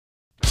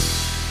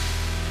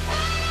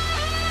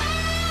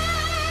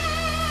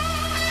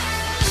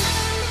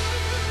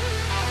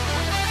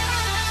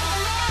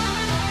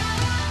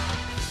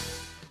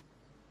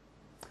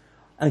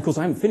And of course,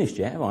 I haven't finished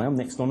yet, have I? I'm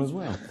next on as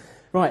well.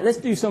 Right, let's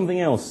do something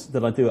else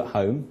that I do at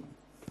home.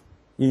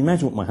 You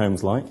imagine what my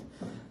home's like.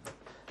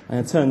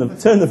 And turn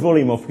the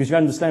volume off, because you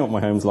understand what my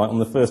home's like on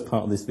the first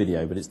part of this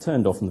video, but it's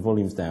turned off and the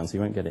volume's down, so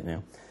you won't get it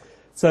now.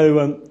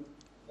 So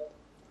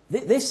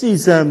this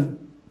is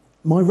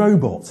my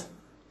robot.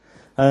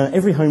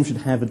 Every home should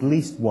have at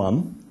least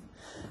one,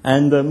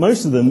 and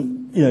most of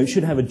them,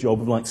 should have a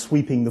job of like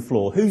sweeping the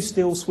floor. Who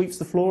still sweeps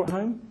the floor at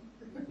home?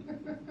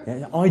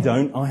 Yeah, I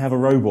don't. I have a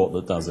robot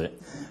that does it.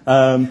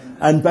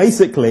 And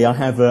basically, I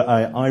have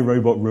an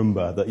iRobot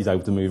Roomba that is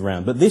able to move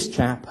around. But this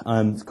chap,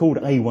 it's called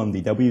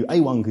A1DW.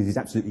 A1 because he's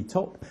absolutely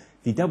top.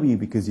 DW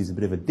because he's a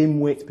bit of a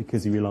dimwit,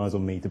 because he relies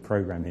on me to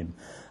program him.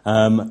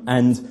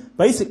 And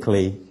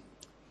basically,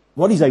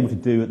 what he's able to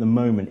do at the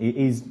moment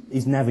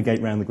is navigate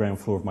around the ground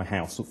floor of my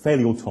house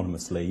fairly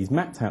autonomously. He's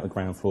mapped out the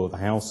ground floor of the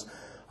house.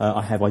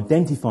 I have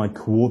identified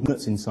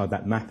coordinates inside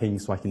that mapping,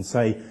 so I can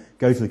say,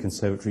 go to the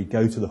conservatory,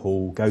 go to the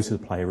hall, go to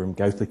the playroom,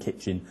 go to the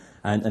kitchen,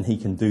 and he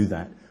can do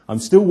that. I'm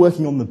still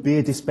working on the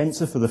beer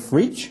dispenser for the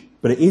fridge,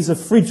 but it is a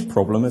fridge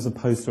problem as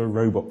opposed to a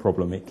robot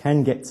problem. It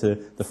can get to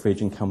the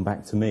fridge and come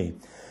back to me.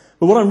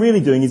 But what I'm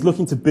really doing is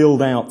looking to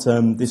build out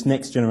this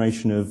next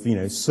generation of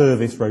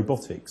service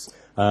robotics,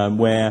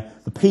 where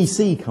the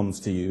PC comes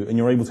to you and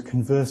you're able to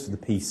converse with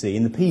the PC,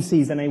 and the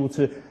PC is then able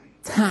to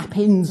tap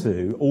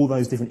into all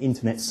those different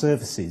internet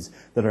services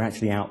that are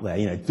actually out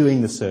there,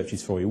 doing the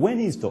searches for you. When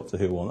is Doctor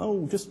Who on?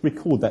 Oh, just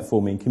record that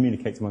for me and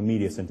communicate to my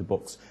media center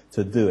box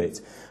to do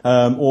it.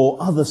 Or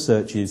other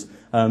searches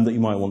that you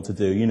might want to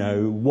do.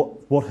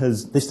 What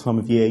has, this time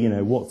of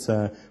year, what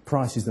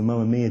price is the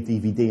Mamma Mia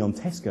DVD on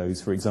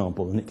Tesco's, for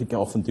example, and it could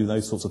go off and do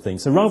those sorts of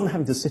things. So rather than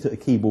having to sit at a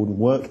keyboard and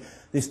work,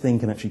 this thing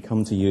can actually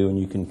come to you and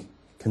you can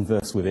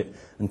converse with it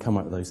and come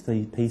up with those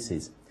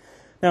pieces.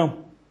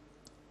 Now,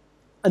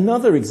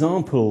 another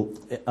example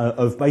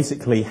of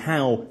basically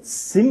how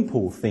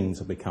simple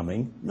things are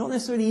becoming, not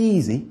necessarily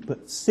easy,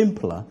 but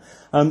simpler,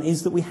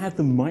 is that we have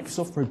the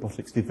Microsoft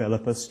Robotics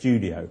Developer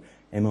Studio,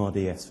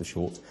 MRDS for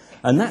short.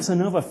 And that's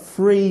another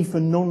free for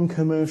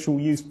non-commercial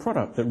use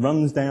product that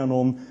runs down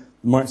on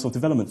Microsoft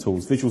development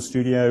tools, Visual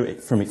Studio,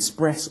 from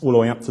Express all the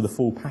way up to the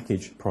full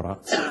package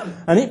products.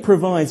 And it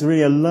provides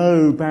really a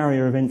low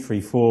barrier of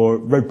entry for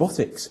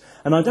robotics.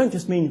 And I don't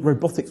just mean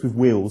robotics with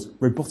wheels,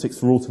 robotics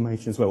for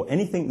automation as well.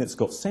 Anything that's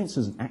got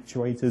sensors and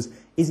actuators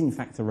is in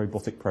fact a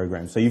robotic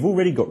program. So you've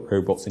already got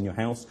robots in your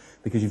house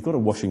because you've got a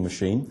washing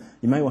machine,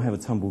 you may well have a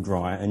tumble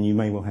dryer, and you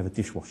may well have a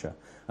dishwasher.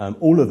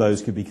 All of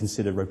those could be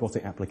considered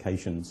robotic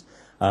applications.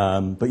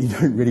 But you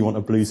don't really want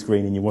a blue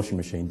screen in your washing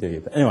machine, do you?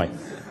 But anyway.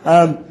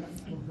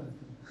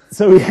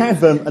 So we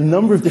have a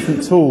number of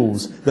different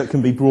tools that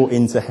can be brought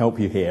in to help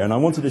you here, and I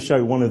wanted to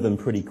show one of them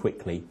pretty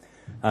quickly.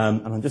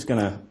 And I'm just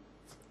going to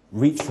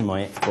reach for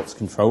my Xbox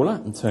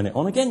controller and turn it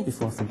on again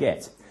before I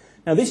forget.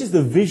 Now this is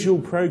the visual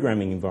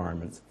programming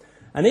environment,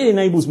 and it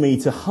enables me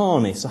to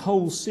harness a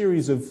whole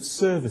series of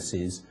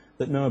services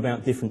that know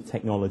about different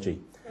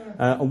technology.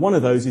 And one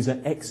of those is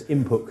an X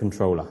input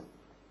controller.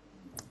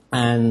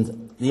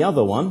 And the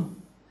other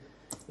one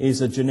is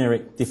a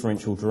generic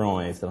differential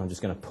drive that I'm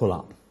just going to pull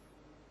up.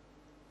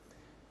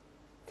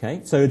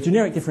 Okay, so a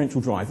generic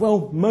differential drive.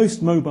 Well,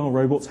 most mobile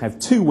robots have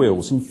two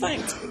wheels. In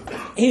fact,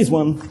 here's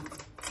one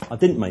I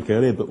didn't make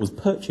earlier but was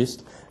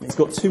purchased. And it's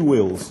got two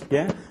wheels,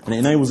 yeah? And it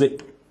enables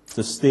it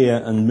to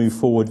steer and move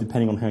forward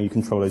depending on how you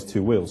control those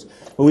two wheels.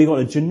 Well, we've got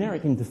a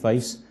generic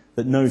interface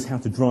that knows how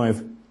to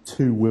drive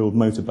two-wheeled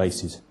motor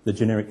bases, the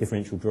generic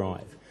differential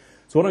drive.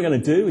 So what I'm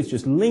going to do is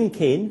just link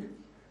in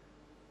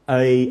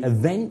an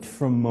event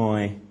from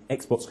my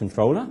Xbox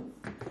controller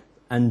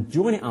and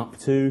join it up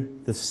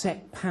to the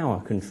set power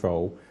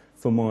control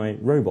for my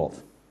robot.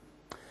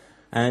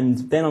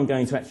 And then I'm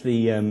going to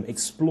actually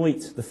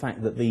exploit the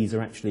fact that these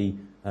are actually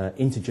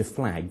integer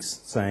flags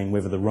saying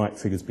whether the right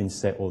trigger's been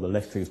set or the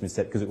left trigger's been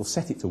set, because it will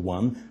set it to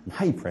 1, and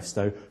hey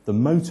presto, the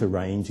motor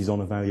range is on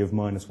a value of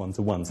 -1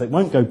 to 1. So it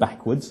won't go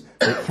backwards,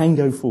 but it can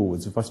go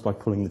forwards just by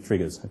pulling the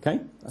triggers,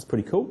 okay? That's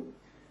pretty cool.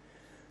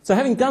 So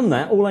having done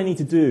that, all I need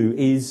to do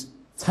is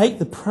take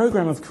the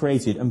program I've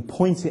created and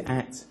point it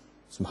at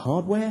some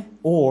hardware,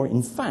 or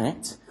in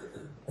fact,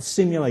 a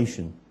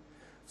simulation.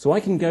 So I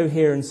can go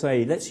here and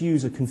say, let's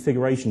use a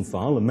configuration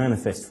file, a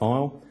manifest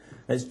file.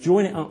 Let's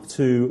join it up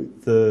to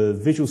the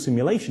visual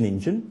simulation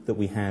engine that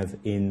we have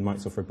in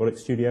Microsoft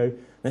Robotics Studio.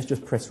 Let's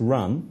just press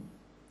run,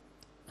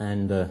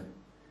 and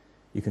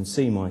you can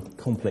see my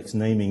complex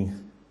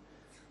naming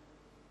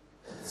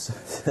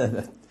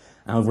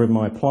algorithm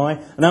I apply.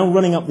 And now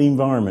running up the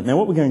environment. Now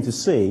what we're going to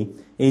see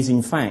is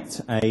in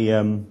fact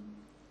a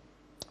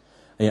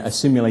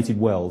simulated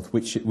world,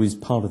 which was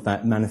part of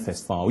that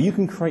manifest file. You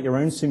can create your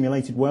own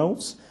simulated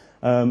worlds,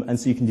 and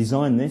so you can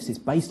design this. It's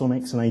based on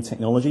XNA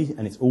technology,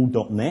 and it's all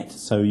 .NET,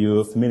 so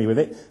you're familiar with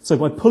it. So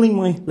by pulling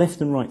my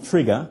left and right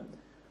trigger,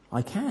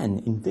 I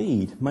can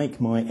indeed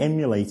make my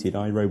emulated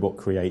iRobot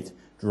Create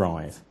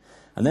drive.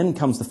 And then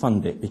comes the fun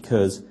bit,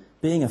 because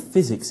being a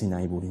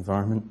physics-enabled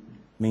environment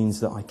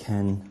means that I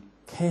can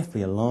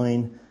carefully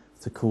align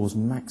to cause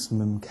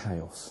maximum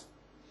chaos.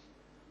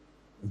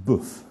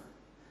 Boof.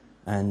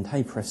 and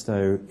hey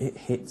presto, it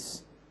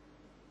hits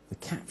the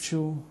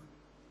capsule,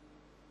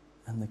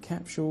 and the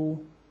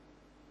capsule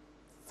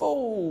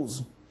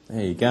falls.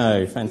 There you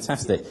go,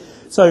 fantastic.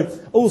 So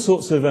all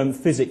sorts of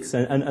physics,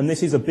 and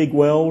this is a big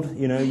world.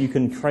 You know, you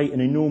can create an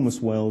enormous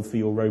world for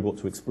your robot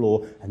to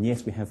explore. And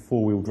yes, we have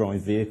four-wheel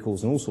drive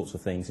vehicles and all sorts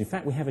of things. In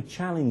fact, we have a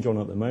challenge on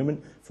at the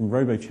moment from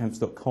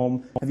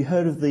robochamps.com. Have you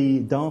heard of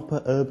the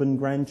DARPA Urban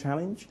Grand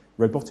Challenge?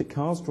 Robotic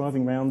cars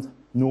driving around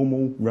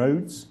normal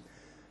roads,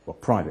 well,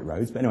 private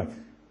roads, but anyway.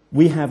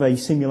 We have a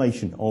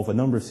simulation of a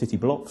number of city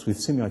blocks with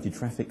simulated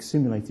traffic,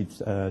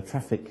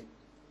 traffic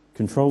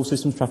control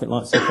systems, traffic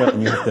lights, etc.,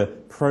 and you have to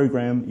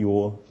program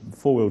your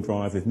four-wheel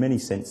drive with many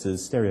sensors,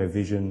 stereo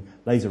vision,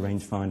 laser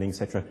range finding,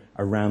 etc.,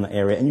 around the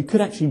area. And you could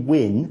actually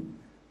win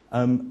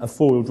a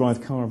four-wheel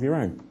drive car of your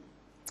own.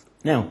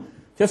 Now,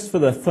 just for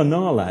the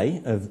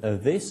finale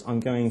of this,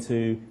 I'm going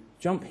to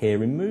jump here,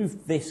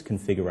 remove this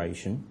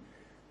configuration,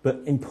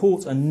 but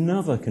import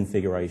another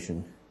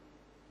configuration,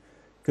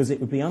 because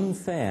it would be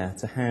unfair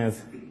to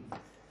have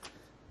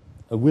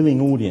a willing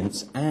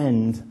audience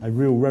and a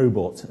real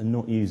robot and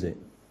not use it.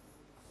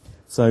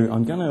 So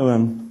I'm going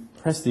to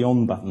press the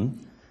on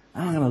button,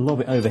 and I'm going to lob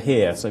it over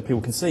here so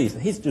people can see. So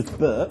he's just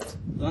burped.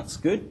 That's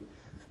good.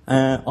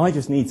 I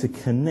just need to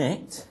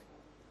connect.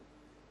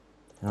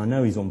 And I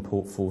know he's on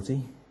port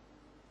 40.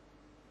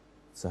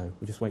 So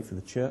we'll just wait for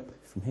the chirp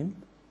from him.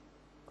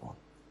 Go on.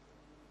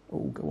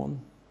 Oh, go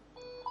on.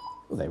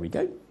 Well, there we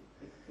go.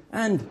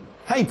 And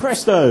hey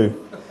presto!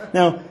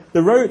 Now,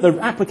 the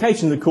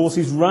application, of course,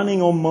 is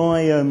running on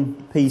my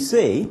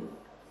PC,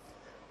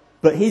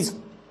 but he's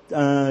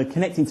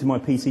connecting to my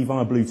PC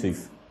via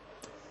Bluetooth.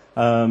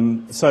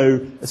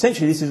 So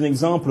essentially this is an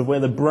example of where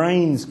the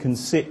brains can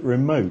sit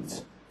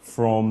remote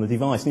from the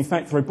device. And in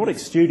fact,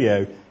 Robotics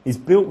Studio is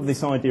built with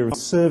this idea of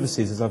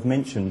services, as I've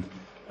mentioned,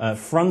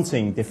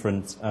 fronting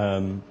different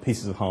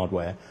pieces of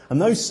hardware.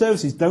 And those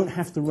services don't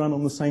have to run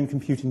on the same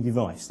computing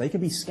device. They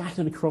can be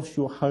scattered across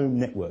your home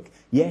network.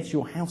 Yes,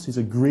 your house is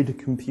a grid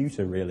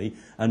computer, really,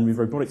 and with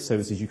robotic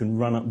services you can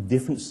run up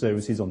different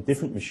services on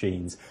different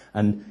machines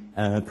and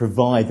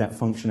provide that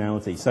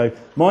functionality. So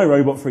my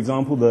robot, for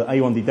example, the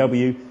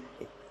A1DW,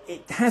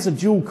 it has a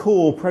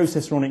dual-core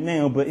processor on it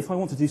now, but if I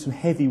want to do some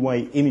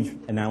heavyweight image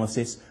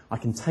analysis, I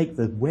can take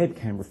the web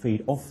camera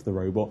feed off the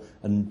robot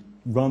and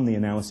run the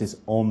analysis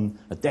on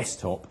a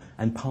desktop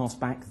and pass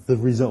back the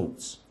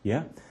results.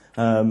 Yeah,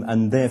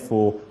 and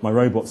therefore my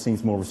robot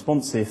seems more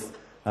responsive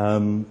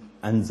and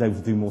is able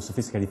to do more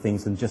sophisticated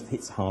things than just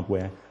its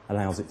hardware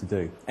allows it to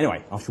do.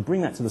 Anyway, I shall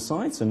bring that to the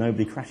side so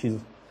nobody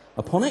crashes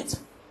upon it.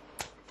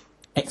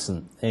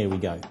 Excellent. There we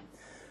go.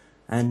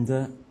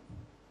 And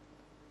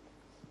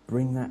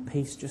bring that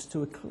piece just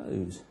to a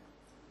close.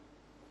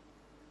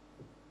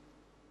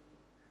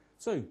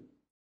 So